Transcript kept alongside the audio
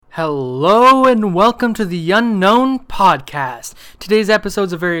Hello and welcome to the Unknown Podcast. Today's episode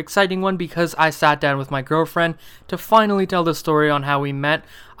is a very exciting one because I sat down with my girlfriend to finally tell the story on how we met.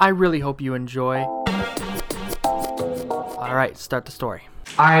 I really hope you enjoy. Alright, start the story.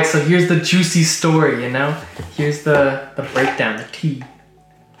 Alright, so here's the juicy story, Here's the breakdown, the tea.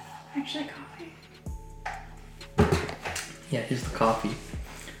 Actually, coffee. Yeah, here's the coffee.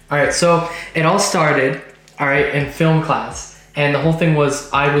 Alright, so it all started, in film class. And the whole thing was,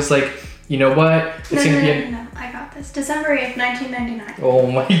 I was like, you know what? No, I got this. December 8th, 1999.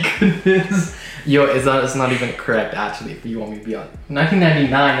 Oh my goodness. Yo, it's not even correct, actually, if you want me to be honest.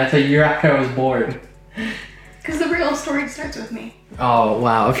 1999, that's a year after I was born. Because the real story starts with me. Oh,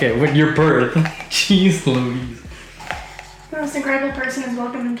 wow, okay, with your birth. Jeez Louise. The most incredible person is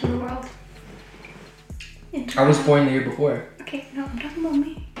welcomed into the world. I was born the year before. Okay, no, I'm talking about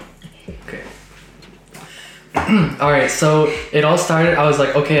me. Okay. Alright, so it all started, I was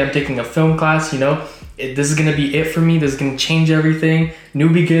like, okay, I'm taking a film class, this is gonna be it for me, this is gonna change everything, new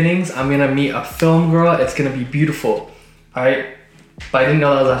beginnings, I'm gonna meet a film girl, it's gonna be beautiful, alright? But I didn't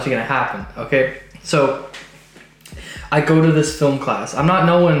know that was actually gonna happen, okay? So, I go to this film class, I'm not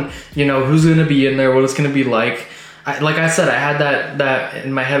knowing, who's gonna be in there, what it's gonna be like. Like I said, I had that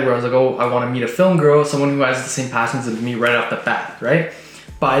in my head where I was like, oh, I wanna meet a film girl, someone who has the same passions as me right off the bat, right?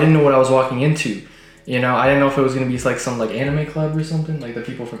 But I didn't know what I was walking into. I didn't know if it was gonna be like some anime club or something, like the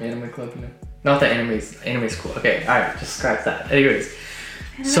people from anime club, Not that anime's cool. Okay, alright, just scratch that. Anyways.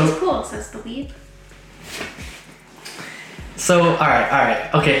 Anime's cool, says the weeb. So,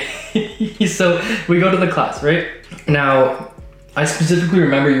 alright, okay. So we go to the class, right? Now, I specifically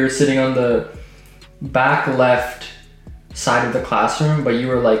remember you were sitting on the back left side of the classroom, but you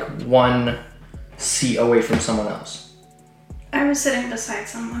were like one seat away from someone else. I was sitting beside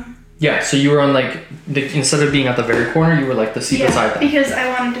someone. Yeah, so you were on instead of being at the very corner, you were like the seat beside that. Because I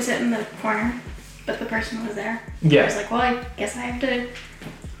wanted to sit in the corner, but the person was there. Yeah. I was like, well, I guess I have to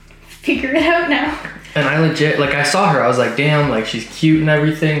figure it out now. And I legit, I saw her, I was like, damn, she's cute and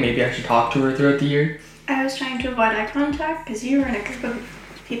everything, maybe I should talk to her throughout the year. I was trying to avoid eye contact because you were in a group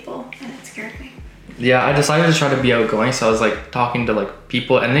of people and it scared me. Yeah, I decided to try to be outgoing, so I was talking to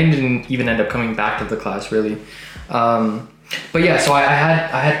people, and they didn't even end up coming back to the class really. But yeah, so I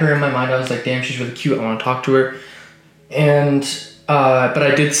had her in my mind. I was like, damn, she's really cute. I want to talk to her. And but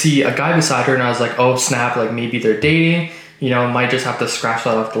I did see a guy beside her, and I was like, oh snap, maybe they're dating. Might just have to scratch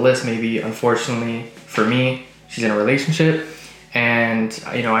that off the list. Maybe, unfortunately for me, she's in a relationship, and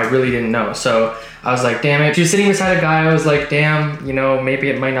I really didn't know. So I was like, damn it. She was sitting beside a guy. I was like, damn, maybe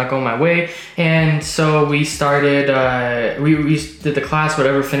it might not go my way. And so we started. We did the class,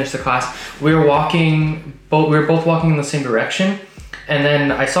 whatever. Finished the class. We were both walking in the same direction, and then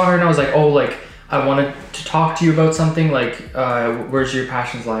I saw her and I was like, oh, I wanted to talk to you about something, where's your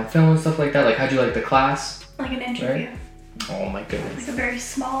passions lie in film and stuff like that, how'd you like the class? Like an interview. Right? Oh my goodness. Like a very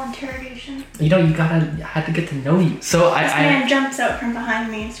small interrogation. You had to get to know you. So this man jumps out from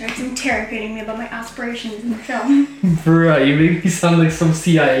behind me and starts interrogating me about my aspirations in film. Bruh, you make me sound like some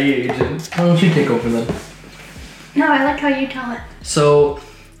CIA agent. Why don't you take over then? No, I like how you tell it. So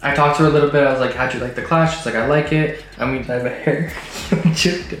I talked to her a little bit. I was like, how'd you like the class? She's like, I like it. I mean, I have a hair.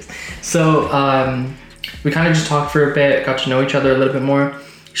 So we kind of just talked for a bit, got to know each other a little bit more.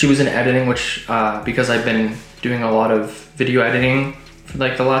 She was in editing, which because I've been doing a lot of video editing for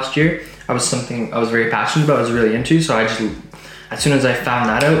the last year, I was very passionate about, I was really into. So I just, as soon as I found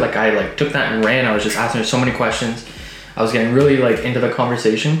that out, I took that and ran. I was just asking her so many questions. I was getting really into the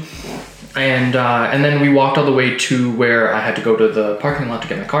conversation. And then we walked all the way to where I had to go to the parking lot to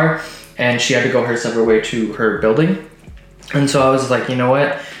get my car, and she had to go her separate way to her building. And so I was like, you know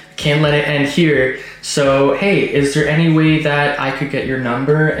what? Can't let it end here. So, hey, is there any way that I could get your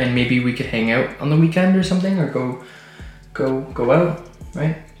number and maybe we could hang out on the weekend or something, or go out,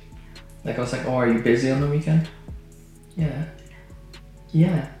 right? I was like, oh, are you busy on the weekend? Yeah.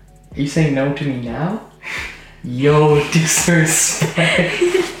 Yeah. Are you saying no to me now? Yo, disrespect.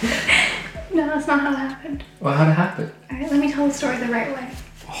 No, that's not how it happened. Well, how'd it happen? Alright, let me tell the story the right way.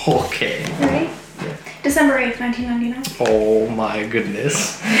 Okay. Ready? Yeah. December 8th, 1999. Oh my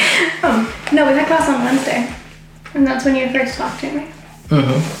goodness. No, we had class on Wednesday. And that's when you first talked to me.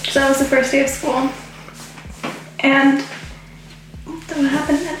 Mm-hmm. So that was the first day of school. And what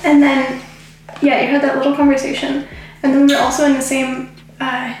happened? And then, yeah, you had that little conversation. And then we were also in the same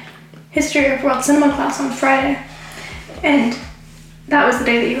History of World Cinema class on Friday. And that was the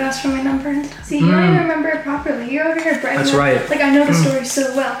day that you asked for my number and stuff. See, you don't even remember it properly. You're over here bragging. That's right. I know the story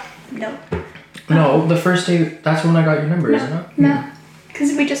so well. No. No, the first day, that's when I got your number, isn't it? No.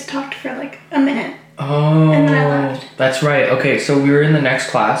 Because we just talked for a minute. Oh, And then I left. That's right. Okay, so we were in the next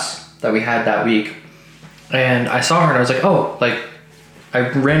class that we had that week, and I saw her and I was like, oh, like, I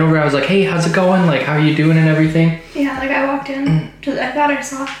ran over, I was like, hey, how's it going? Like, how are you doing and everything? Yeah, like I walked in, I thought I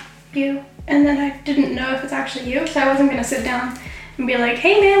saw you, and then I didn't know if it's actually you, so I wasn't gonna sit down and be like,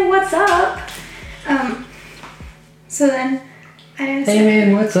 hey man, what's up? So then I didn't Hey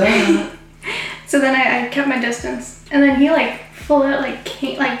man, what's up? So then I kept my distance, and then he like full out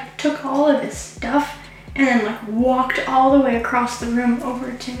like took all of his stuff and then like walked all the way across the room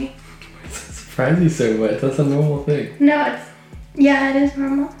over to me. It surprised you so much. That's a normal thing. No, it is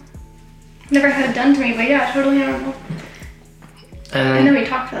normal. Never had it done to me, but yeah, totally normal. And then we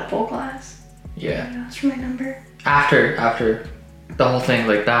talked for that whole class. Yeah. He asked for my number. After the whole thing,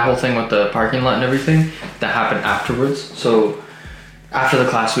 like that whole thing with the parking lot and everything, that happened afterwards. So after the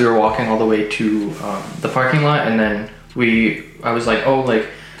class, we were walking all the way to the parking lot, and then I was like, oh, like,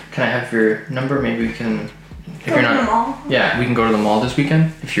 can I have your number? Maybe we can, if Go you're to not, the mall. yeah, we can go to the mall this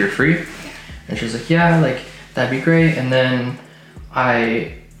weekend if you're free. And she was like, yeah, like, that'd be great. And then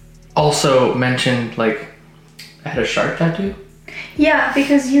I also mentioned, like, I had a shark tattoo. Yeah,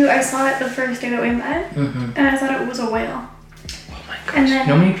 because I saw it the first day that we met, Mm-hmm. and I thought it was a whale. Oh my gosh. And then,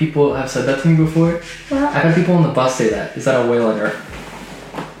 You know how many people have said that to me before? well, I've had people on the bus say that. Is that a whale on Earth?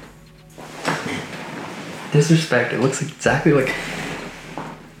 Disrespect. It looks exactly like...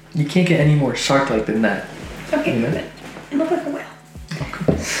 You can't get any more shark-like than that. okay, You know? but it looked like a whale.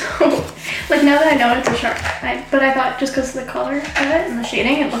 Okay. So, like now that I know it's a shark, but I thought just because of the color of it and the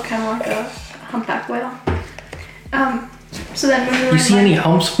shading, it looked kind of like a humpback whale. So then when we were You see any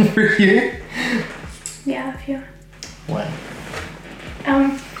humps over here? Yeah, a few. What?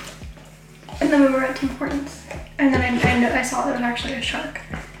 And then we were at Tim Hortons, and then I saw it was actually a shark.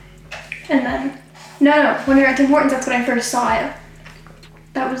 And then, no, when we were at Tim Hortons, that's when I first saw it.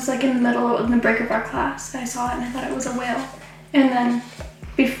 That was like in the middle of the break of our class. I saw it and I thought it was a whale. And then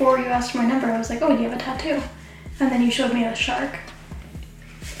before you asked for my number, I was like, oh, do you have a tattoo? And then you showed me a shark.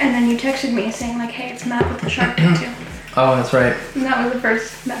 And then you texted me saying like, hey, it's Matt with the shark tattoo. Oh, that's right. And that was the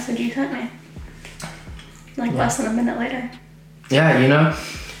first message you sent me. Like less than a minute later. Yeah, you know,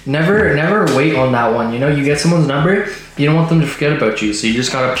 never wait on that one. You know, you get someone's number, you don't want them to forget about you. So you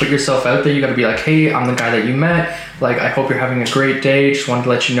just gotta put yourself out there. You gotta be like, hey, I'm the guy that you met. Like, I hope you're having a great day. Just wanted to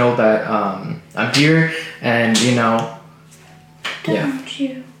let you know that I'm here, and you know, Don't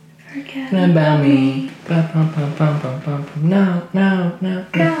you forget about me. Bum, bum, bum, bum, bum, bum, bum. No. No.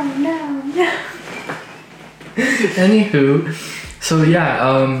 Anywho, so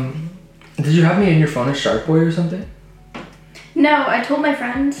yeah, did you have me in your phone as Shark Boy or something? No, I told my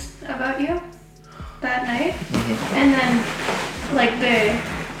friends about you that night. Mm-hmm. And then, like, the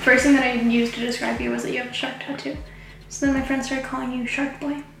first thing that I used to describe you was that you have a shark tattoo. So then my friends started calling you Shark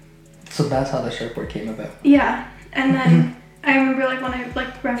Boy. So that's how the Shark Boy came about. Yeah. And then I remember, like, when I,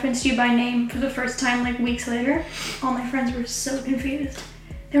 like, referenced you by name for the first time, like, weeks later, all my friends were so confused.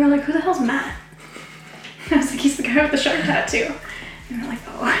 They were like, who the hell's Matt? I was like, he's the guy with the shark tattoo. And they're like,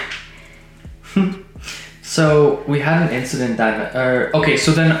 oh. So we had an incident that, okay,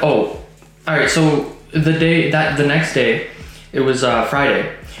 so then, alright, so the next day, it was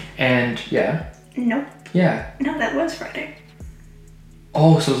Friday, and yeah. Nope. Yeah. No, that was Friday.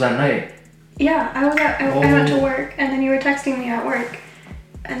 Oh, so it was that night. Yeah, I went to work, and then you were texting me at work,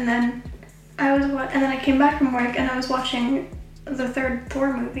 and then and then I came back from work, and I was watching the third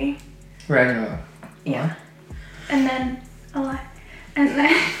Thor movie. Ragnarok. Yeah. And then,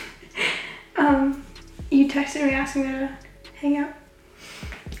 you texted me asking me to hang out.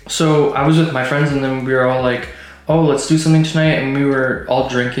 So I was with my friends, and then we were all like, oh, let's do something tonight, and we were all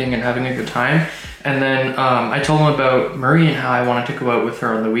drinking and having a good time. And then I told them about Marie and how I wanted to go out with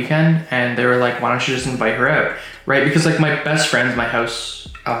her on the weekend, and they were like, why don't you just invite her out, right? Because like my best friends, my house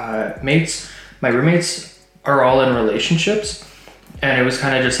mates, my roommates are all in relationships, and it was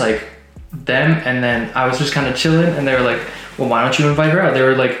kind of just like them, and then I was just kind of chilling, and they were like, well, why don't you invite her out? They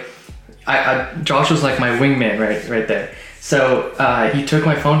were like, Josh was like my wingman right there. So he took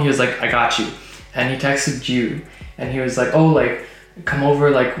my phone, he was like, I got you. And he texted you, and he was like, oh, like, come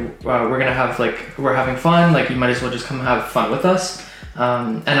over, like, we're having fun, like, you might as well just come have fun with us.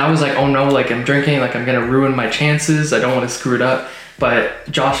 And I was like, oh no, like, I'm drinking, like, I'm gonna ruin my chances, I don't want to screw it up. But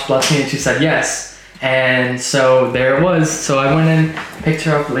Josh blessed me, and she said yes. And so there it was. So I went and picked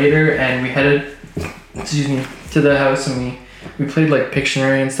her up later, and we headed, to the house, and we played like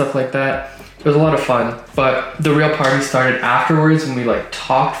Pictionary and stuff like that. It was a lot of fun, but the real party started afterwards when we like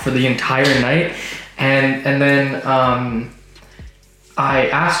talked for the entire night. And then I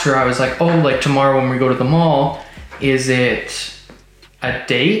asked her, I was like, oh, like tomorrow when we go to the mall, is it a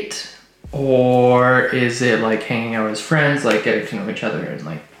date or is it like hanging out as friends, like getting to know each other and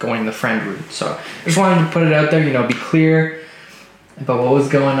like going the friend route? So I just wanted to put it out there, you know, be clear about what was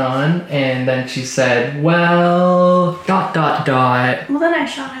going on. And then she said, well, ... Well, then I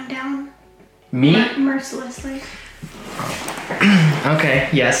shot him down. Me? Mercilessly. Okay,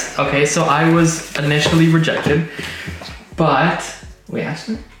 yes. Okay, so I was initially rejected, but we asked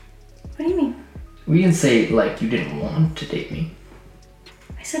her. What do you mean? We didn't say like you didn't want to date me.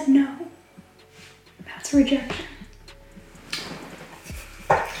 I said no. That's rejection.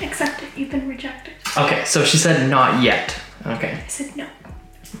 Accept it. You've been rejected. Okay, so she said not yet. Okay. I said no.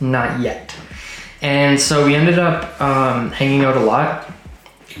 Not yet. And so we ended up hanging out a lot.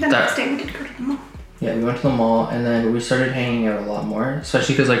 The next day we did go to the mall. Yeah, we went to the mall and then we started hanging out a lot more,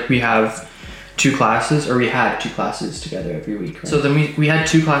 especially because like we have 2 classes, or we had 2 classes together every week. Right? So then we had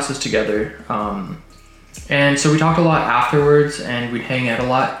 2 classes together. And so we talked a lot afterwards and we'd hang out a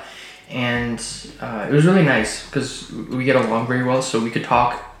lot. And it was really nice because we get along very well, so we could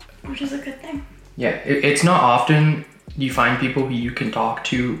talk. Which is a good thing. Yeah, it's not often you find people who you can talk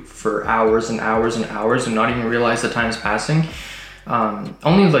to for hours and hours and hours and not even realize the time's passing.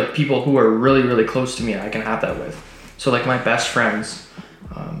 Only like people who are really, really close to me I can have that with. So like my best friends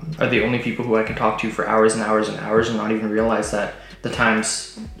are the only people who I can talk to for hours and hours and hours and not even realize that the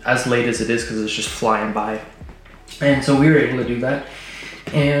time's as late as it is because it's just flying by. And so we were able to do that.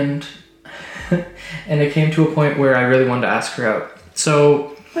 And and it came to a point where I really wanted to ask her out.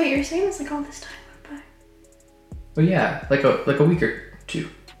 So wait, you're saying it's like all this time went by? Well, yeah, like a week or 2.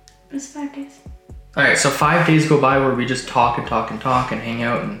 It was 5 days. All right, so 5 days go by where we just talk and talk and talk and hang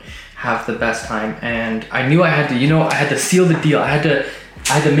out and have the best time. And I knew I had to, you know, I had to seal the deal. I had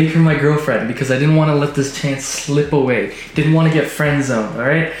to make her my girlfriend because I didn't want to let this chance slip away. Didn't want to get friend zoned, all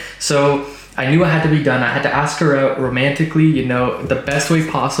right? So I knew it had to be done. I had to ask her out romantically, you know, the best way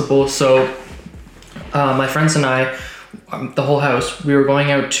possible. So my friends and I, the whole house, we were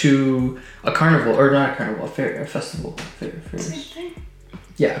going out to a carnival, or not a carnival, a festival. Same thing.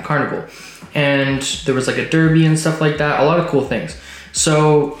 Yeah, a carnival. And there was like a derby and stuff like that, a lot of cool things.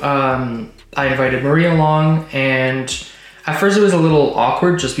 So I invited Maria along, and at first it was a little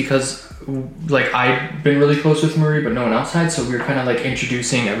awkward just because like I'd been really close with Marie, but no one else had. So we were kind of like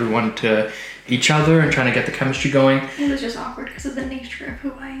introducing everyone to each other and trying to get the chemistry going. It was just awkward because of the nature of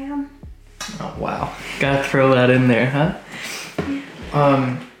who I am. Oh, wow. Gotta throw that in there, huh?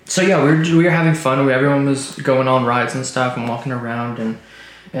 Yeah. So yeah, we were having fun. Everyone was going on rides and stuff and walking around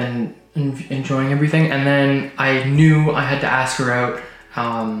and enjoying everything. And then I knew I had to ask her out,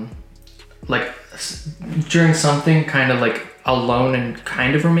 like during something kind of like alone and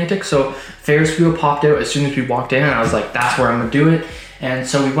kind of romantic. So Ferris wheel popped out as soon as we walked in, and I was like, that's where I'm gonna do it. And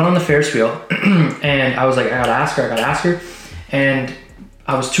so we went on the Ferris wheel, and I was like, I gotta ask her. And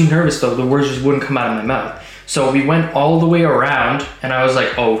I was too nervous though. The words just wouldn't come out of my mouth. So we went all the way around, and I was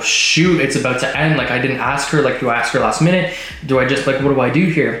like, oh shoot, it's about to end. Like I didn't ask her, like do I ask her last minute? Do I just like, what do I do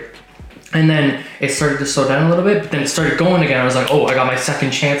here? And then it started to slow down a little bit, but then it started going again. I was like, oh, I got my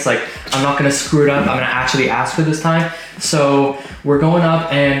second chance. Like I'm not gonna screw it up. I'm gonna actually ask her this time. So we're going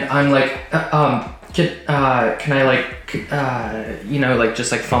up, and I'm like, can I like, you know, like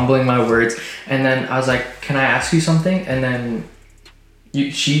just like fumbling my words. And then I was like, can I ask you something? And then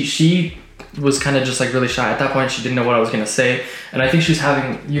she was kind of just like really shy. At that point, she didn't know what I was gonna say. And I think she was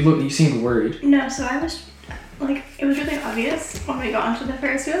you seemed worried. No, so I was like, it was really obvious when we got onto the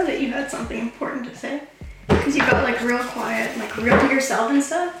Ferris wheel that you had something important to say. Because you got like real quiet, like real to yourself and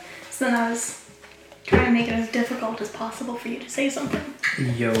stuff. So then I was trying to make it as difficult as possible for you to say something.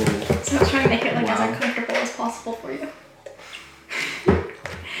 Yo. So I was trying to make it like as uncomfortable as possible for you.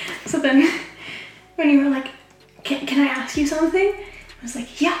 So then when you were like, can I ask you something? I was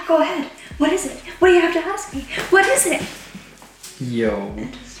like, yeah, go ahead. What is it? What do you have to ask me? What is it? Yo.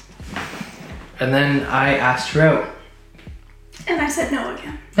 And then I asked her out. And I said no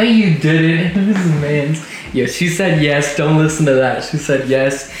again. No, you didn't. This is man's. Yeah, she said yes. Don't listen to that. She said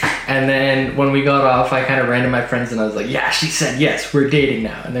yes. And then when we got off, I kind of ran to my friends and I was like, yeah, she said yes. We're dating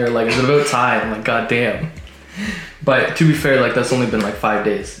now. And they were like, it's about time. I'm like, God damn. But to be fair, like that's only been like 5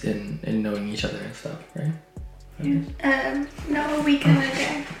 days in knowing each other and stuff, right? Yeah. No, a week and a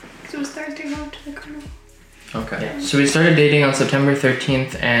day. Because it was Thursday we went to the carnival. Okay. Yeah. So we started dating on September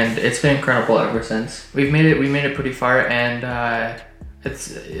 13th, and it's been incredible ever since. We made it pretty far, and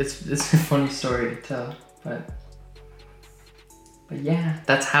it's a funny story to tell, but yeah,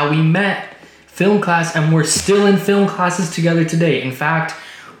 that's how we met. Film class, and we're still in film classes together today. In fact,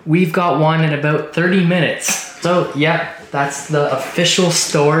 we've got one in about 30 minutes. So yeah, that's the official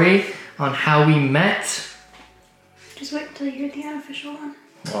story on how we met. Just wait until you hear the unofficial one.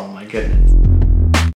 Oh my goodness.